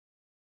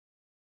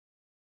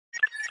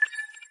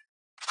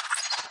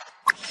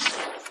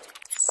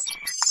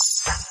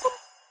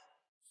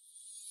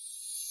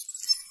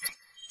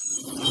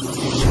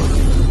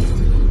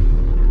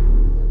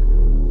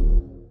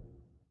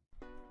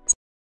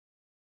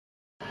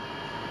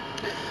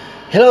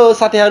Hello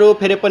साथीहरु,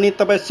 फेरि पनि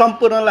तपाई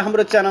सम्पूर्णलाई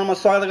हाम्रो च्यानलमा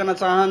स्वागत गर्न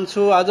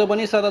चाहन्छु। आज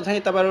पनि सदा चाहिँ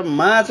तपाईहरु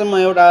माझमा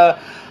एउटा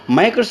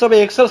माइक्रोसफ्ट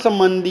एक्सेल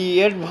सम्बन्धी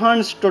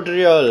एडभान्स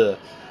ट्युटोरियल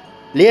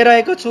लिएर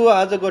आएको छु।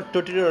 आजको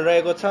ट्युटोरियल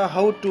रहेको छ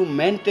how to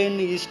maintain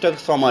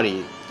stock summary.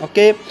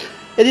 Okay,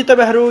 यदि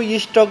तपाईहरु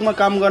स्टकमा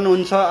काम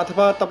गर्नुहुन्छ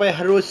अथवा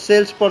तपाईहरु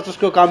सेल्स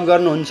पर्चेसको काम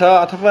गर्नुहुन्छ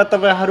अथवा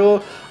तपाईहरु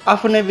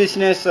आफ्नै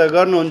बिजनेस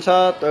गर्नुहुन्छ,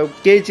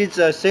 केही चीज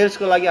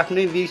सेल्सको लागि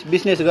आफ्नै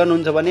बिजनेस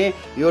गर्नुहुन्छ भने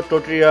यो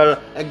ट्युटोरियल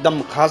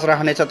एकदम खास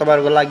रहनेछ,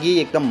 तपाईहरुको लागि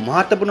एकदम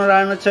महत्त्वपूर्ण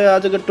रहनेछ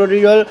आजको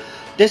ट्युटोरियल।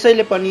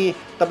 त्यसैले पनि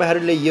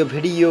तपाईहरुले यो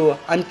भिडियो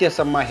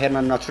अन्त्यसम्म हेर्न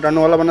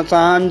नछुटाउनु होला भन्न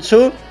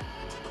चाहन्छु।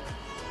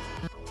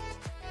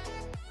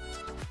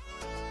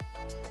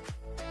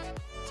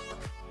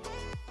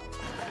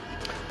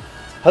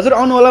 हजुर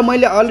आउनु होला,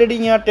 मैले अलरेडी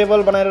यहाँ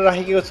टेबल बनाएर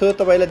राखेको छु।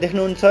 तपाईले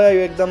देख्नुहुन्छ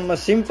यो एकदम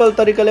सिम्पल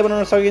तरिकाले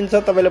बनाउन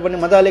सकिन्छ। तपाईले पनि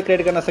मजाले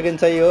क्रिएट गर्न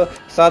सकिन्छ। यो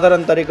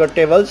साधारण तरिका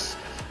टेबल्स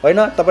हैन,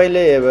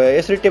 तपाईले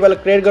यसरी टेबल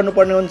क्रिएट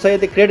गर्नुपर्ने हुन्छ।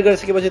 यदि क्रिएट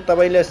गरिसकेपछि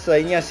तपाईले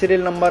यहाँ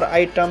serial number,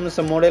 items,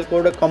 model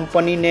code,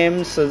 company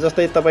names,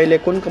 जस्तै तपाईले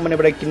कुन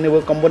कम्पनीबाट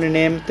किन्नुभयो कम्पनी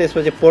नेम,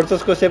 त्यसपछि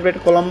पर्चेसको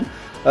सेपरेट कलम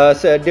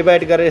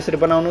डिभाइड गरेर यसरी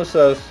बनाउनुस्।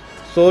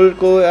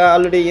 सोल्डको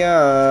अलरेडी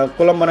यहाँ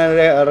कलम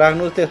बनाएर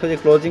राख्नुस्। त्यसपछि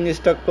क्लोजिङ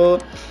स्टकको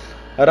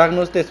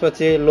राख्नुस्।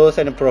 त्यसपछि लस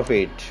एन्ड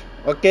प्रफिट।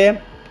 ओके,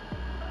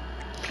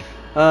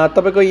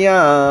 तपाईको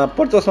यहाँ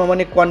पर्चेसमा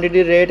पनि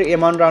क्वान्टिटी रेट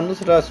एमाउन्ट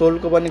राख्नुस् र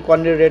सोल्डको पनि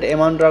क्वान्टिटी रेट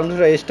एमाउन्ट राख्नुस्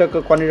र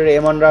स्टकको quantity rate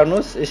amount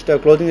राख्नुस्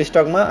stock closing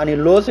स्टकमा। अनि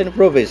लस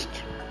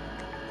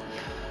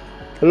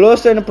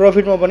एन्ड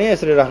प्रफिटमा पनि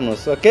यसरी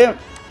राख्नुस्। ओके,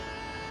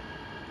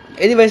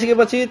 यदि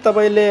भइसकेपछि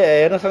तपाईले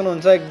हेर्न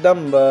सक्नुहुन्छ एकदम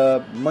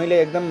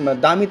मैले एकदम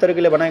दामी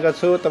तरिकाले बनाएको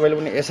छु। तपाईले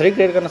पनि यसरी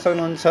क्रिएट गर्न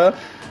सक्नुहुन्छ।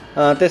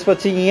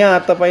 त्यसपछि यहाँ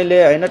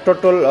तपाईले हैन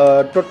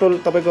टोटल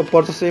तपाईको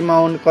पर्चेस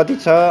एमाउन्ट कति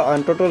छ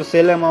अनि टोटल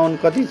सेल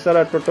एमाउन्ट कति छ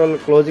र टोटल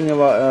क्लोजिङ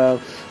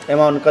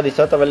एमाउन्ट कति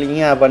छ, तपाईले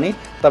यहाँ पनि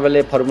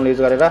तपाईले फर्मुला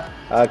युज गरेर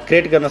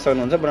क्रिएट गर्न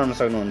सक्नुहुन्छ, बनाउन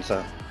सक्नुहुन्छ।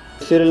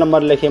 सिरियल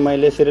नम्बर लेखेँ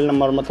मैले, सिरियल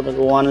नम्बरमा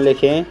तपाईको 1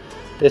 लेखेँ।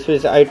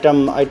 त्यसपछि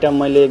आइटम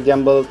मैले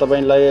एक्जाम्पल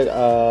तपाईलाई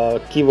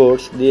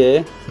कीबोर्ड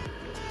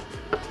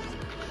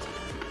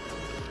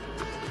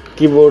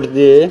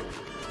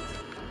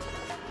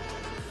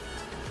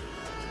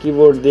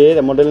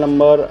दिए मोडल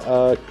नम्बर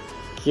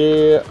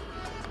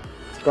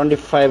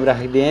K25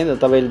 राखिदिएँ।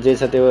 तपाईले जे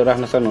छ त्यो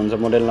राख्न सक्नुहुन्छ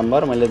मोडल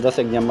नम्बर। मैले जस्ट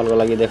एक्जाम्पलको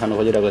लागि देखाउन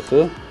खोजिरहेको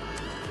छु।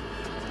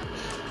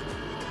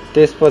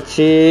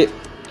 त्यसपछि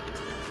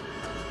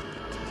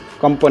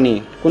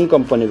कम्पनी, कुन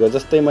कम्पनीको,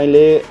 जस्तै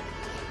मैले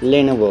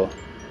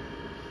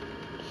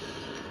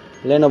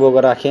लेनोभोको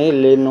राखेँ।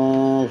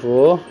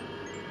 लेनोभो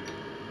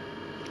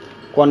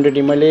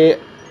क्वान्टिटी मैले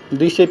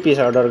 200 पिस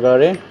अर्डर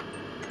गरेँ।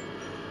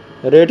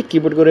 रेट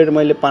कीबोर्डको रेट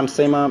मैले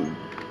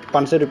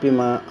 500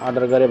 रुपैयाँमा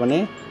अर्डर गरेँ भने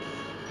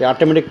यो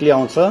अटोमेटिकली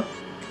आउँछ,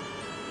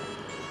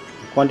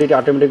 क्वान्टिटी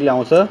अटोमेटिकली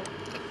आउँछ।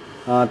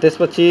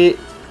 त्यसपछि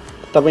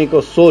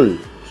तपाईको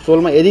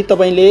सोलमा यदि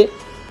तपाईले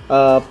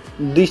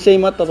 200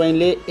 मा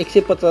तपाईले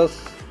 150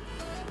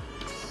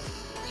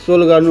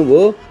 सोल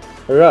गर्नुभयो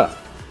र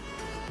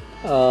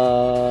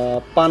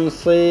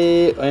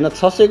 500 हैन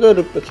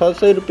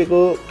 600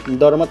 रुपैयाँको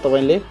दरमा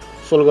तपाईले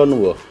सोल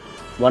गर्नुभयो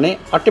भने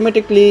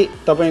अटोमेटिकली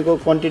तपाईको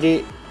क्वान्टिटी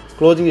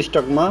क्लोजिङ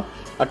स्टकमा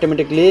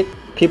अटोमेटिकली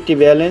 50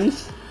 ब्यालेन्स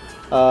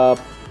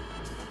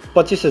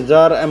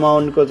 25,000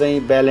 एमाउन्टको चाहिँ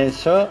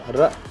ब्यालेन्स छ र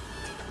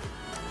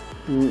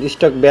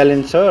स्टक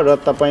ब्यालेन्स छ र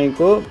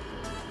तपाईको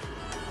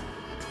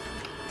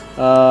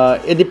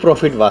यदि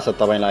प्रफिट भएको छ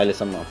तपाईलाई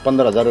अहिलेसम्म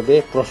 15,000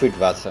 रुपैयाँ प्रफिट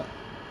भएको छ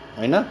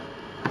हैन।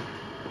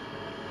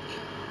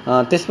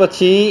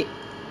 त्यसपछि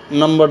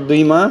नम्बर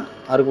 2 मा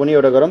अर्को पनि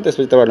एउटा गरौँ,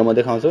 त्यसपछि तपाईहरुलाई म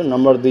देखाउँछु।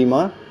 नम्बर 2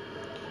 मा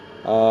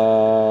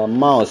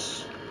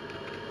माउस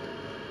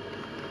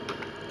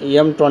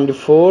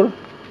M24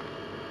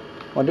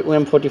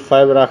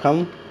 M45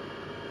 राखौँ।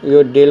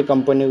 यो डेल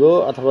कम्पनीको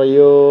अथवा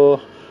यो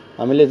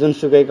हामीले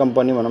जुनसुकै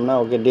कम्पनी भनौँ न।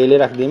 ओके, डेलै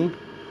राख्दिम।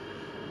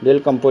 डेल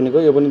कम्पनीको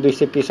यो पनि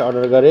 200 पिस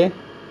अर्डर गरे।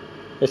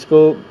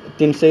 यसको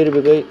 300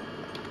 रुपैयाँकै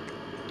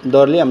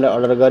दरले हामीले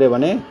अर्डर गरे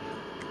भने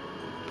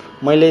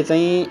मैले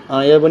चाहिँ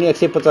यो पनि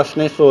 150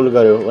 नै सोल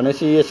गर्यो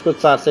भनेपछि यसको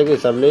 400 को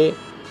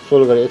हिसाबले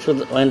सोल गर्यो।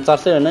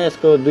 400 हैन,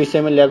 यसको 200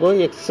 मा ल्याएको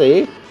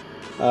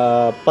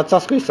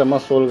 150 को हिसाबमा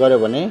सोल गर्यो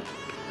भने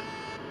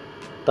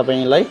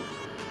तपाईलाई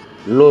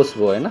लस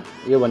भयो हैन।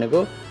 यो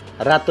भनेको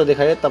रातो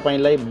देखायो,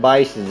 तपाईलाई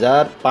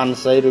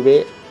 22,500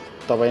 रुपैयाँ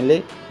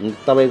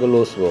तपाईको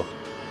लस भयो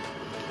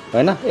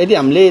हैन। यदि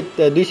हामीले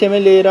 200 मा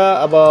लिएर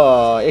अब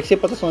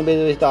 150 मा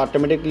बेचेपछि त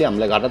अटोमेटिकली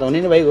हामीलाई घाटा त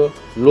हुने नै भइगयो,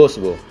 लस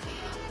भयो।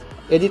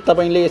 यदि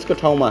तपाईले यसको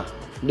ठाउँमा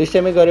 200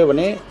 मै गर्यो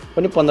भने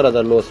पनि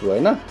 15,000 लस भयो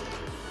हैन।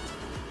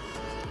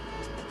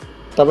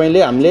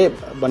 हामीले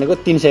भनेको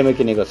 300 मा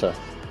किनेको छ।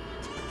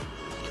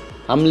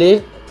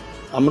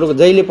 हाम्रो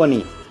जहिले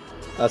पनि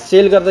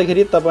सेल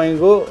गर्दाखेरि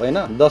तपाईको हैन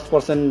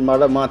 10%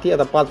 बाट माथि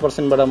अथवा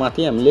 5% बाट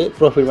माथि हामीले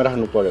प्रफिटमा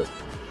राख्नु पर्यो।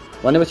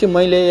 भनेपछि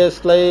मैले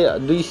यसलाई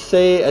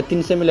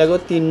 300 मा ल्याएको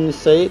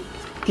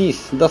 330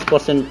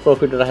 10%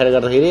 प्रफिट राखेर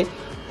गर्दाखेरि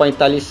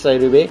 4500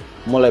 रुपैयाँ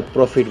मलाई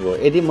प्रफिट भयो।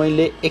 यदि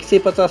मैले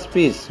 150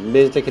 पिस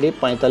बेच्दाखेरि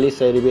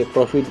 4500 रुपैयाँ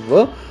प्रफिट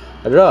भयो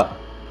र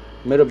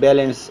मेरो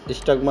ब्यालेन्स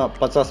स्टकमा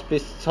 50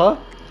 पिस छ,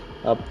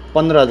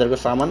 15,000 को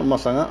सामान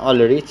मसँग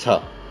अलरेडी छ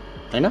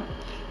हैन।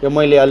 यो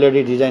मैले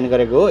अलरेडी डिजाइन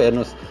गरेको हो।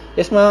 हेर्नुस्,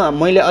 यसमा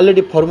मैले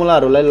अलरेडी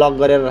फर्मुलाहरूलाई लक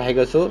गरेर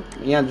राखेको छु।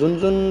 यहाँ जुन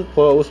जुन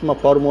उसमा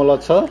फर्मुला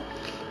छ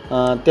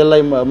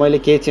त्यसलाई मैले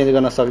केही चेन्ज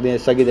गर्न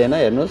सकिदैन।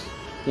 हेर्नुस्,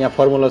 यहाँ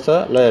फर्मुला छ,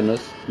 ल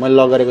हेर्नुस् मैले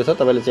लक गरेको छ,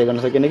 तपाईले चेक गर्न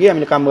सक्छ। किनकि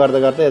हामीले काम गर्दा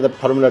गर्दा यता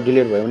फर्मुला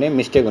डिलिट भयो भने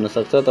मिस्टेक हुन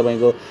सक्छ,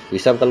 तपाईको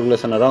हिसाब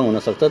क्याल्कुलेसन रङ हुन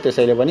सक्छ।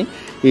 त्यसैले पनि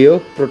यो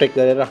प्रोटेक्ट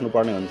गरेर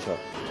राख्नुपर्ने हुन्छ।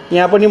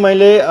 यहाँ पनि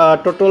मैले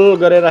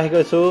टोटल गरेर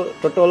राखेको छु,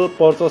 टोटल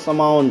पर्चेस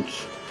अमाउन्ट।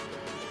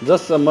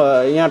 जस्ट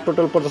यहाँ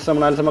टोटल पर्चेस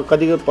अमाउन्ट अहिलेसम्म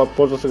कतिको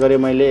पर्चेस गरेँ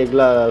मैले,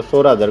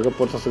 16,000 को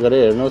पर्चेस गरेँ।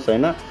 हेर्नुहोस्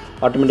हैन,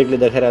 अटोमेटिकली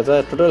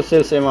देखाइरहेछ। टोटल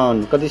सेल्स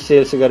अमाउन्ट कति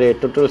सेल्स गरेँ,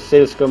 टोटल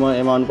सेल्सको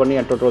अमाउन्ट पनि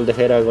यहाँ टोटल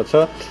देखाइरहेको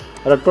छ।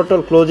 र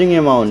total closing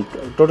amount,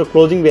 total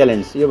closing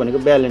balance, यो भनेको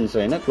ब्यालेन्स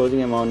हैन,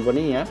 क्लोजिङ अमाउन्ट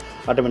पनि यहाँ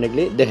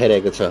अटोमेटिकली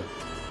देखाइरहेको छ।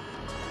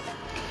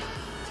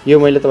 यो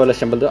मैले तपाईलाई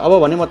स्याम्पल दिएँ। अब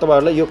भने म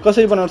तपाईहरुलाई यो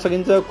कसरी बनाउन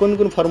सकिन्छ, कुन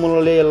कुन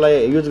फर्मुलाले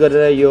यसलाई युज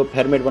गरेर यो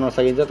फर्मेट बनाउन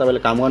सकिन्छ, तपाईले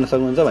काम गर्न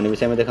सक्नुहुन्छ भन्ने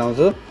विषयमा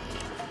देखाउँछु।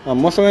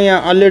 मसँग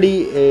यहाँ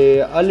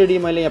अलरेडी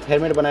मैले यहाँ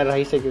फर्मेट बनाएर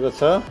राखिसकेको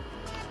छ।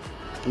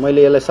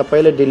 मैले यसलाई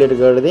सबैले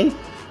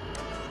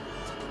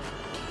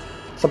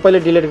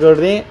डिलिट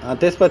गरिदिएँ,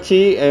 त्यसपछि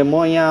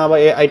म यहाँ अब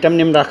आइटम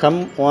नेम राखम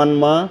 1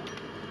 मा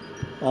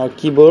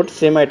keyboard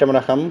same item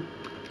राखम,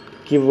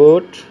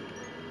 keyboard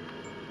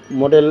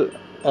model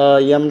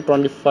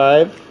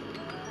M25,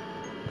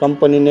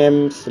 company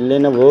names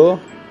Lenovo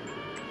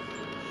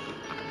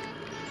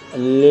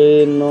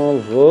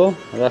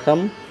राखम।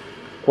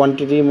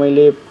 Quantity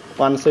मैले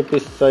 500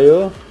 पिस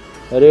चाहियो,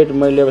 रेट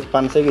मैले अब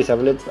 500 को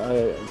हिसाबले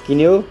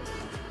किन्यो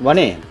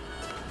भने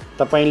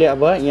तपाईले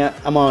अब यहाँ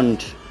अमाउन्ट,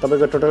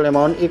 तपाईको total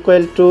amount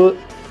equal to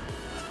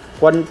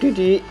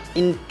quantity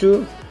into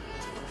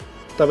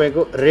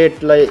तपाईको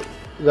रेटलाई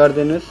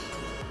गरिदिनुस्।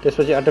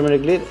 त्यसपछि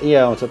अटोमेटिकली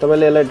यहाँ आउँछ।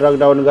 तपाईले यसलाई ड्रग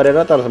डाउन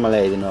गरेर तलसम्म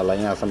ल्याइदिनु होला,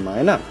 यहाँसम्म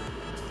हैन।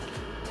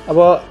 अब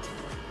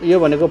यो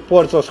भनेको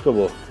पर्चेसको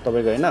भयो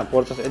तपाईको हैन,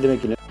 पर्चेस यतिमै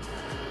किन्नु।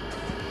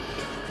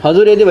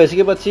 हजुर, यदि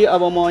भइसकेपछि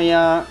अब म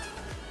यहाँ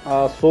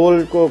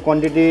सोलको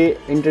क्वान्टिटी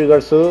इन्ट्री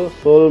गर्छु।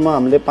 सोलमा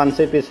हामीले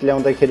 500 पिस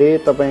ल्याउँदाखेरि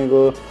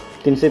तपाईको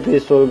 300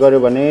 पिस सोल गर्यो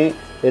भने,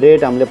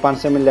 रेट हामीले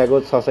 500 मा ल्याएको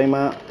 600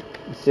 मा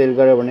सेल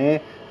गर्यो भने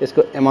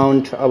यसको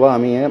अमाउन्ट अब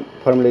हामी यहाँ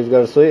फर्मुला युज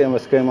गर्छौँ।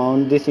 यसको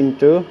amount this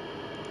into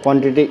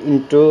quantity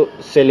into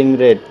selling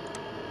rate.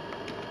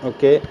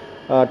 Okay,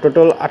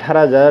 total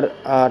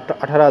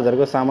 18,000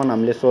 को सामान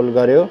हामीले सोल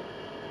गर्यो।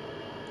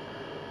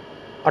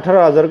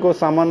 18,000 को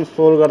सामान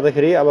सोल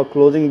गर्दाखेरि अब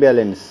क्लोजिङ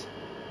ब्यालेन्स,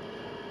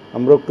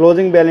 हाम्रो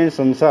क्लोजिङ ब्यालेन्स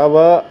हुन्छ अब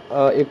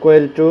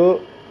equal to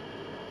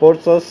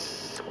purchase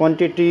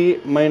quantity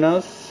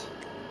minus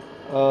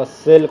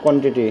sale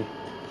quantity,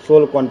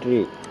 sole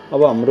quantity.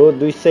 अब हाम्रो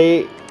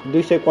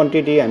 200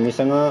 क्वान्टिटी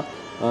हामीसँग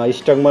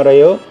स्टकमा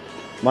रह्यो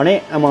भने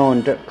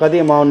अमाउन्ट कति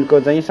अमाउन्टको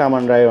चाहिँ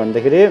सामान रह्यो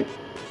भन्दाखेरि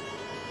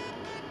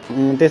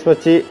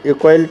त्यसपछि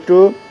इक्वल टु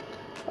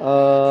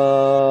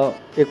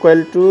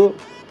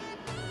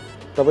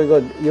तपाईको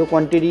यो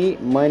क्वान्टिटी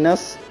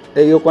माइनस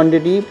यो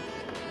क्वान्टिटी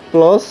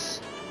प्लस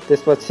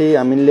त्यसपछि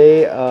हामीले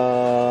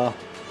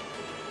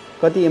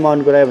कति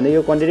अमाउन्ट गरायो भने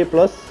यो क्वान्टिटी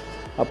प्लस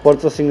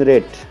पर्चेसिङ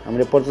रेट।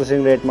 हामीले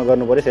पर्चेसिङ रेटमा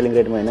गर्नु पर्यो, सेलिङ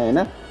रेटमा हैन।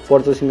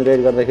 पर्चेसिङ रेट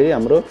गर्दाखेरि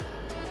हाम्रो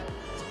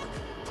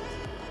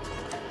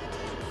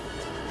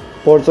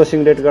पर्चेसिङ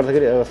रेट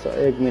गर्दाखेरि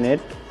 1 मिनेट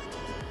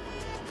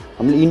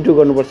हामीले इन्टु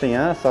गर्नुपर्छ।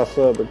 यहाँ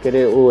 700 के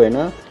रे ओ हैन,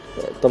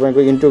 तपाईको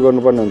इन्टु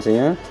गर्नुपर्ने हुन्छ।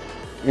 यहाँ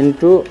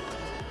इन्टु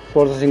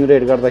पर्चेसिङ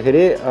रेट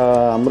गर्दाखेरि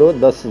हाम्रो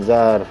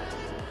 10,000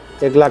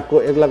 1 लाख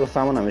को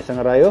सामान हामीसँग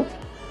रह्यो।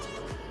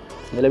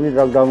 यसलाई पनि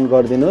ड्रप डाउन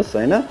गरिदिनुस्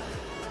हैन।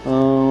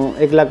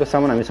 1 लाख को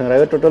सामान हामीसँग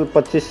रह्यो। टोटल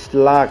 25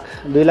 लाख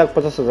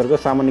 2,50,000 को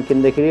सामान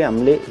किन्दाखेरि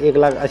हामीले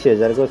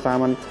 1,80,000 को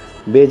सामान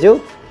बेच्यौ।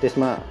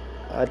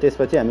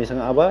 त्यसपछि हामीसँग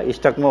अब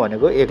स्टकमा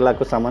भनेको 1 लाख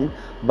को सामान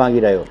बाँकी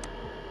रह्यो।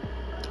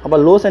 अब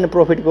लस एन्ड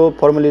प्रॉफिट को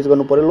फर्मुला युज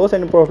गर्नु पर्यो। लस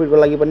एन्ड प्रॉफिट को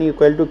लागि पनि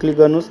इक्वल टु क्लिक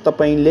गर्नुस्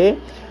तपाईले।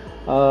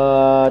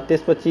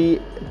 त्यसपछि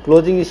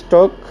क्लोजिङ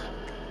स्टक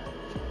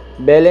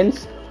ब्यालेन्स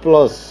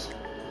प्लस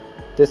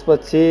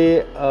त्यसपछि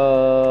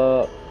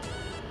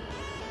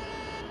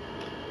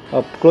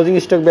क्लोजिङ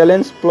स्टक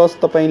ब्यालेन्स प्लस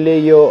तपाईले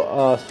यो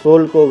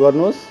सोल्ड को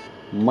गर्नुस्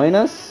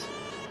माइनस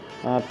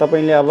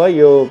तपाईले अब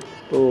यो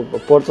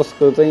पर्चेस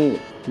को चाहिँ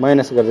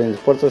माइनस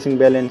गरिदिनुस्। पर्चेसिङ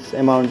ब्यालेन्स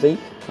अमाउन्ट चाहिँ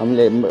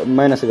हामीले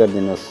माइनस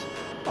गरिदिनुस्।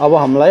 अब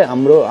हामीलाई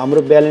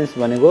हाम्रो ब्यालेन्स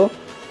भनेको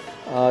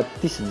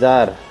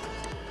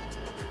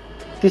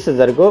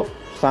 30,000 को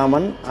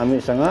सामान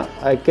हामीसँग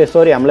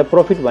सरी हामीलाई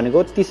प्रॉफिट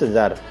भनेको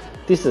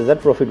 30,000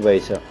 प्रॉफिट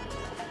भएछ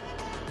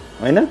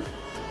हैन।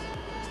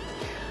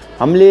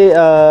 हामीले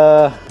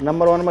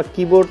नम्बर 1 मा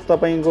कीबोर्ड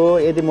तपाईको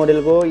यदि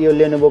मोडलको यो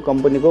लेनोभो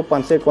कम्पनीको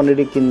 500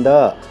 क्वान्टिटी किन्दा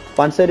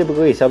 500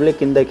 रुपैयाँको हिसाबले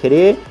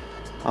किन्दाखेरि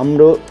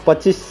हाम्रो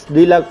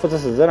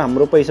 2,50,000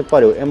 हाम्रो पैसा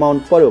पर्यो,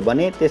 अमाउन्ट पर्यो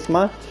भने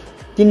त्यसमा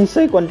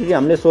 300 क्वान्टिटी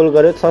हामीले सोल्ड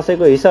गर्यो 600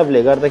 को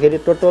हिसाबले गर्दाखेरि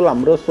टोटल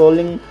हाम्रो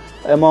सोलिङ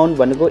अमाउन्ट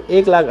भनेको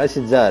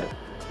 1,80,000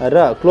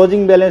 र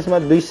क्लोजिङ ब्यालेन्समा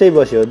 200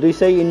 बस्यो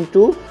 200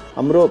 इन्टु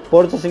हाम्रो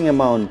पर्चेसिङ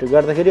एमाउन्ट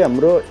गर्दाखेरि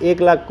हाम्रो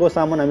 1 लाख को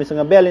सामान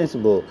हामीसँग ब्यालेन्स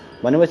भयो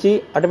भनेपछि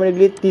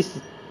अटोमेटिकली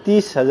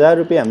 30,000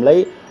 रुपैयाँ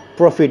हामीलाई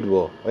प्रफिट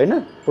भयो हैन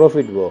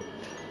प्रफिट भयो।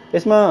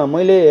 यसमा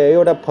मैले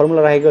एउटा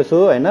फर्मुला राखेको छु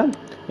हैन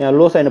यहाँ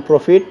लस एन्ड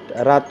प्रफिट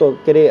रातो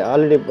के रे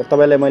अलरेडी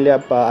तपाईलाई मैले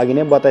अघि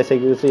नै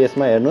बताइसकेको छु।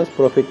 यसमा हेर्नुस्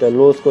प्रफिट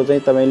लसको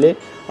चाहिँ तपाईले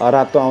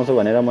रातो आउँछ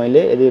भनेर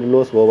मैले यदि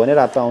लस भयो भने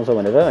रातो आउँछ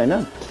भनेर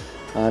हैन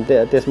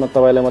त्यसमा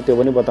तपाईलाई म त्यो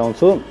पनि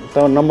बताउँछु।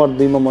 तर नम्बर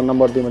 2 मा म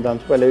नम्बर 2 मा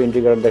जान्छु। पहिले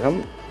इन्ट्री गरेर देखाम।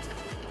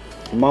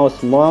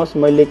 माउस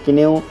मैले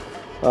किन्यौ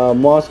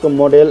माउसको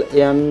मोडल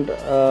एन्ड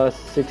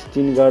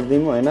 16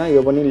 गर्दिम हैन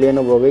यो पनि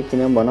लेनोभोकै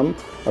किन्यौ भनम।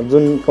 अब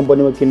जुन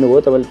कम्पनीमा किन्नुभयो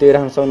तपाईले त्यही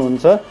राख्न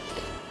सक्नुहुन्छ।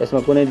 यसमा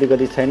कुनै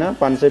दिक्कत छैन।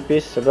 500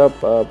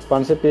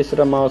 पिस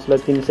र माउसलाई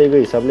 300 को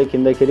हिसाबले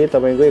किन्दाखेरि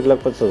तपाईको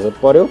 1,50,000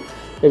 पर्यो।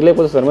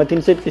 1,50,000 मा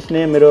 300 पिस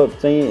नै मेरो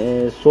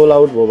चाहिँ सोल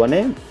आउट भयो भने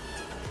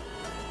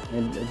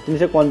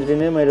 300 क्वान्टिटी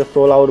नै मेरो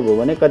सोल आउट भयो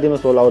भने कतिमा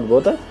सोल आउट भयो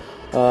त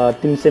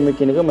 300 मा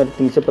किनेको मैले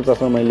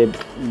 350 मा मैले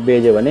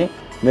बेचे भने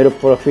मेरो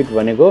प्रफिट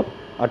भनेको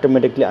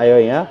अटोमेटिकली आयो।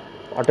 यहाँ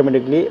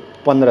अटोमेटिकली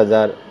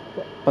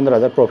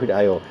 15,000 प्रफिट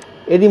आयो।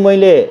 यदि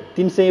मैले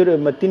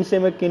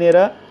 300 मा किनेर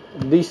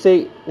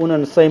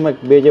 279 मा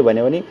बेचे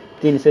भने पनि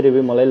 300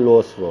 रुपैयाँ मलाई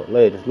लस भयो। ल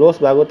हेर्नुस् लस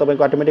भएको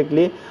तपाईको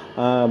अटोमेटिकली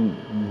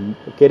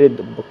के रे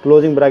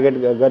क्लोजिङ ब्राकेट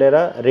गरेर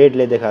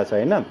रेटले देखाएको छ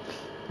हैन।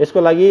 यसको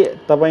लागि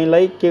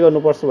तपाईलाई के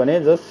गर्नुपर्छ भने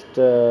जस्ट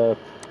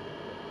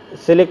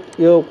सिलेक्ट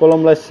यो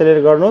कलमलाई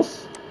सिलेक्ट गर्नुस्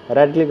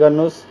राइट क्लिक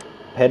गर्नुस्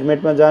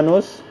फर्मेटमा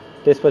जानुस्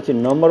त्यसपछि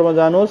नम्बरमा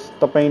जानुस्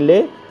तपाईले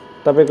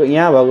तपाईको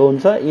यहाँ भएको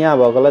हुन्छ यहाँ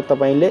भएकोलाई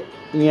तपाईले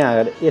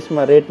यहाँ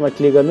यसमा रेटमा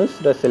क्लिक गर्नुस्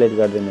र सिलेक्ट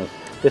गरिदिनुस्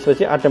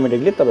त्यसपछि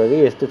अटोमेटिकली तपाईको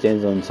यस्तो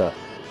चेन्ज हुन्छ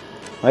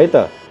है त।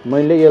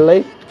 मैले यसलाई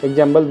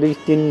एक्जाम्पल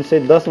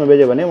 310 मा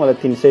बेचे भने मलाई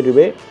 300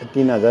 रुपैयाँ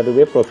 3000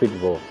 रुपैयाँ प्रफिट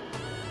भयो।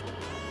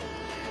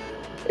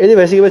 यदि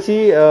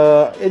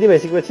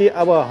भइसकेपछि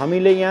अब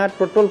हामीले यहाँ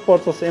टोटल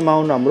पर्चेस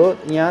एमाउन्ट हाम्रो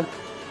यहाँ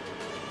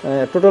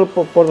टोटल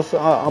पर्चेस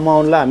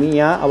अमाउन्टलाई हामी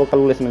यहाँ अब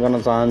क्याल्कुलेसन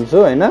गर्न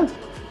चाहन्छु हैन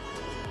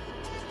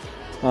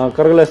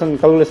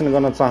क्याल्कुलेसन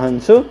गर्न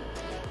चाहन्छु।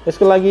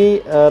 यसको लागि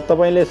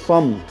तपाईले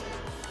सम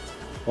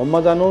होममा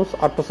जानुस्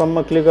अटो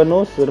सममा क्लिक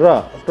गर्नुस् र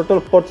टोटल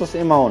पर्चेस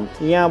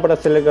एमाउन्ट यहाँबाट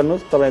सिलेक्ट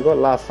गर्नुस् तपाईको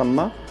लास्ट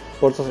सममा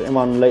पर्चेस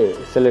एमाउन्टलाई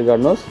सिलेक्ट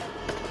गर्नुस्।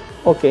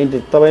 ओके इन्ट्री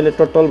तपाईले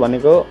टोटल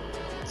भनेको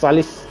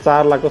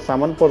 4 लाखको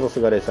सामान पर्चेस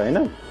गरेछ हैन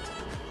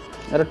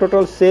र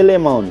टोटल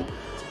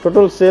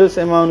सेल्स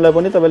एमाउन्टलाई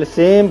पनि तपाईले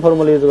सेम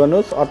फर्मुला युज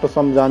गर्नुस् अटो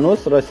सम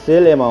जानुस् र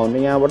सेल एमाउन्ट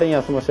यहाँबाट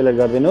यहाँसम्म सिलेक्ट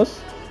गरिदिनुस्।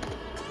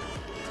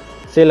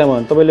 सेल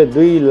एमाउन्ट तपाईले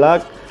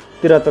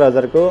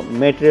 2,73,000 को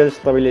मटेरियल्स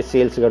तपाईले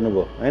सेल्स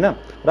गर्नुभयो हैन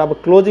र अब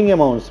क्लोजिङ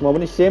एमाउन्ट्स म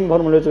पनि सेम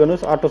फर्मुला युज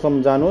गर्नुस् अटो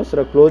सम जानुस्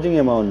र क्लोजिङ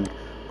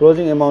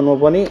एमाउन्टमा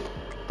पनि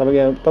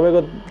तपाईको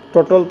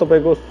टोटल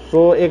तपाईको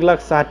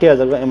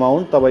 1,60,000 को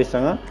एमाउन्ट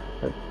तपाईसँग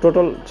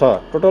टोटल छ।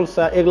 टोटल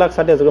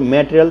 1,60,000 को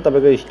मटेरियल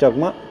तपाईको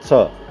स्टकमा छ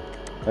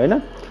हैन।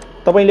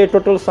 तपाईले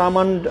टोटल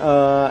सामान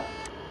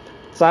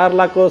 4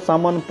 लाख को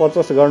सामान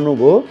पर्चेस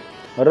गर्नुभयो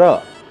र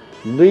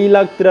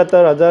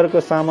 2,73,000 को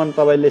सामान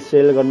तपाईले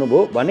सेल गर्नुभयो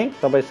भने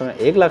तपाईसँग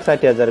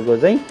 1,60,000 को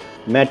चाहिँ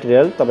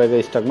मटेरियल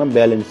तपाईको स्टकमा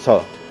ब्यालेन्स छ।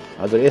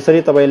 हजुर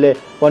यसरी तपाईले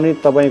पनि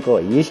तपाईको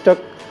स्टक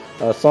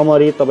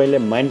समरी तपाईले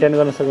मेन्टेन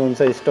गर्न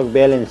सक्नुहुन्छ। स्टक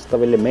ब्यालेन्स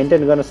तपाईले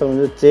मेन्टेन गर्न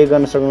सक्नुहुन्छ चेक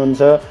गर्न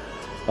सक्नुहुन्छ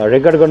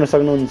रेकर्ड गर्न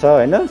सक्नुहुन्छ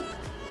हैन।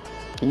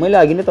 मैले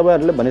अघि नै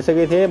तपाईहरुले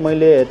भनिसकेको थिए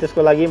मैले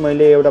त्यसको लागि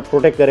मैले एउटा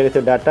प्रोटेक्ट गरेको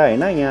थियो डाटा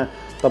हैन। यहाँ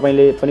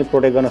तपाईले पनि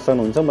प्रोटेक्ट गर्न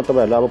सक्नुहुन्छ। म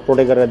तपाईहरुलाई अब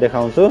प्रोटेक्ट गरेर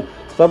देखाउँछु।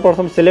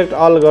 सर्वप्रथम सिलेक्ट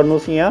अल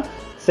गर्नुस्। यहाँ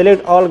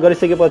सिलेक्ट अल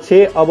गरिसकेपछि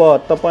अब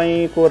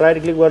तपाईको राइट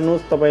क्लिक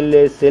गर्नुस्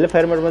तपाईले सेल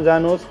फर्मेटमा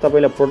जानुस्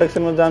तपाईले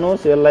प्रोटेक्सनमा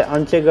जानुस् यसलाई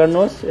अनचेक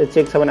गर्नुस्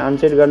चेक छ भने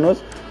अनचेक गर्नुस्।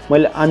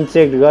 मैले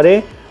अनचेक गरे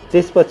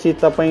त्यसपछि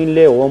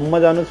तपाईले होममा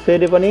जानुस्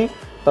फेरि पनि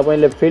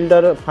तपाईले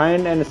फिल्टर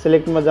फाइन्ड एन्ड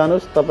सिलेक्टमा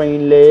जानुस्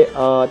तपाईले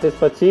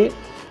त्यसपछि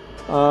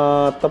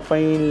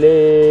तपाईले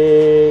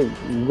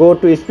go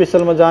to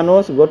स्पेशलमा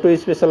जानुस्। Go to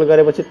special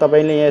गरेपछि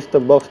तपाईले यहाँ यस्तो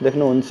बक्स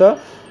देख्नुहुन्छ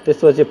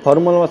त्यसपछि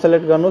फर्मुलामा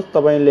सिलेक्ट गर्नुस्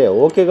तपाईले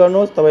ओके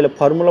गर्नुस्। तपाईले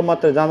फर्मुला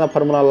मात्र जहाँ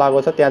फर्मुला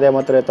लागेको छ त्यहाँ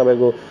मात्र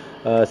तपाईको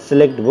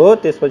सिलेक्ट भयो।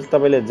 त्यसपछि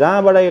तपाईले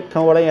जहाँबाट एक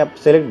ठाउँबाट यहाँ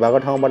सिलेक्ट भएको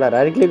ठाउँबाट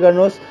राइट क्लिक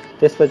गर्नुस्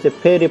त्यसपछि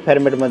फेरि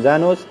फर्मेटमा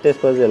जानुस्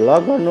त्यसपछि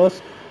लग गर्नुस्।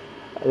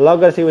 लग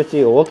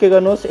गरिसकेपछि ओके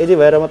गर्नुस्। यदि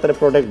भएर मात्र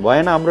प्रोटेक्ट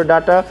भएन हाम्रो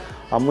डाटा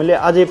हामीले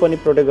अझै पनि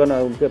प्रोटेक्ट गर्न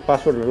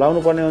पासवर्ड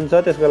लाउनु पर्ने हुन्छ।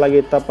 त्यसको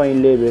लागि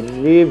तपाईले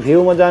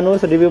रिभ्यूमा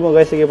जानुस्। रिभ्यूमा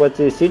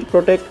गइसकेपछि सिट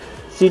प्रोटेक्ट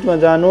सिटमा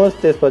जानुस्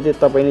त्यसपछि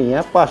तपाईले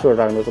यहाँ पासवर्ड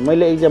राख्नुस्।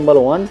 मैले एक्जाम्पल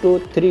 1 2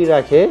 3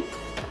 राखे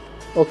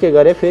ओके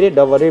गरे फेरि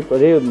डबल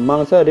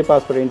माग्छ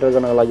रिपासवर्ड इन्टर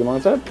गर्नको लागि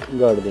माग्छ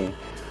गर्दिए।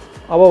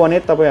 अब भने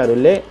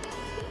तपाईहरुले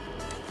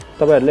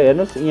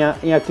हेर्नुस्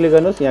यहाँ क्लिक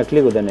गर्नुस् यहाँ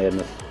क्लिक हुँदैन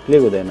हेर्नुस्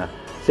क्लिक हुँदैन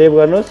सेभ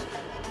गर्नुस्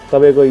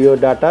तपाईको यो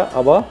डाटा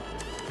अब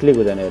क्लिक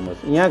हुँदैन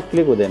हेर्नुस् यहाँ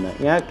क्लिक हुँदैन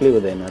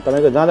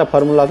तपाईको जहाँ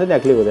फर्मुला छ त्यहाँ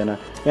क्लिक हुँदैन।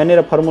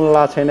 यहाँनिर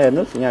फर्मुला छैन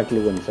हेर्नुस् यहाँ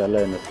क्लिक हुन्छ। ल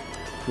हेर्नुस्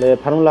ल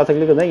फर्मुला छ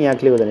क्लिक हुँदैन यहाँ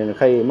क्लिक हुँदैन।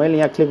 खै मैले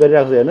यहाँ क्लिक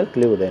गरिरहेको छु हेर्नुस्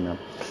क्लिक हुँदैन।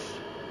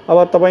 अब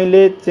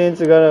तपाईले चेन्ज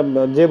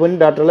जे पनि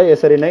डाटालाई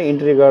यसरी नै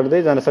इन्ट्री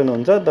गर्दै जान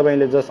सक्नुहुन्छ।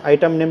 तपाईले जस्ट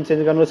आइटम नेम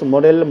चेन्ज गर्नुहोस्,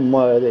 मोडेल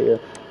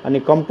अनि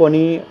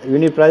कम्पनी,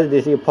 युनिट प्राइस,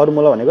 त्यसै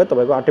फर्मुला भनेको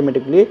तपाईको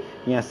अटोमेटिकली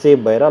यहाँ सेभ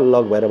भएर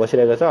लग भएर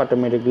बसिरहेको छ।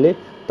 अटोमेटिकली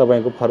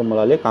तपाईको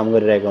फर्मुलाले काम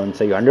गरिरहेको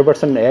हुन्छ। यो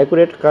 100%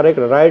 एक्युरेट, करेक्ट,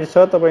 राइट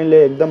छ। तपाईले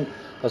एकदम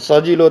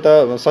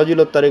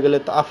सजिलो तरिकाले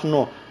आफ्नो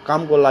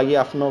कामको लागि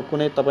आफ्नो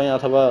कुनै तपाई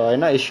अथवा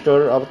हैन स्टोर,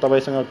 अब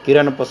तपाईसँग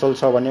किराना पसल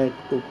छ भने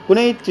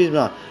कुनै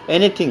चीजमा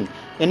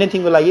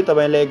एनीथिङको लागि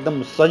तपाईले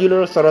एकदम सजिलो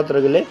र सरल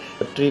तरिकाले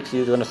ट्रिक्स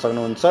युज गर्न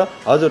सक्नुहुन्छ।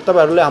 हजुर,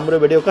 तपाईहरुले हाम्रो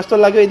भिडियो कस्तो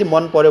लाग्यो? यदि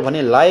मन पर्यो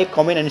भने लाइक,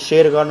 कमेन्ट अनि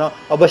शेयर गर्न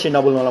अवश्य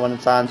नभुल्नु होला भन्न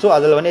चाहन्छु।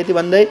 आजलाई भने यति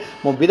भन्दै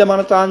म बिदा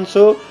माग्न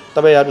चाहन्छु।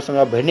 तपाईहरुसँग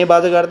भेट्ने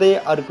बाजा गर्दै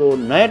अर्को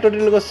नयाँ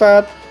ट्युटोरियलको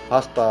साथ।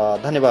 हस्त,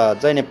 धन्यवाद।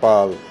 जय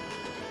नेपाल।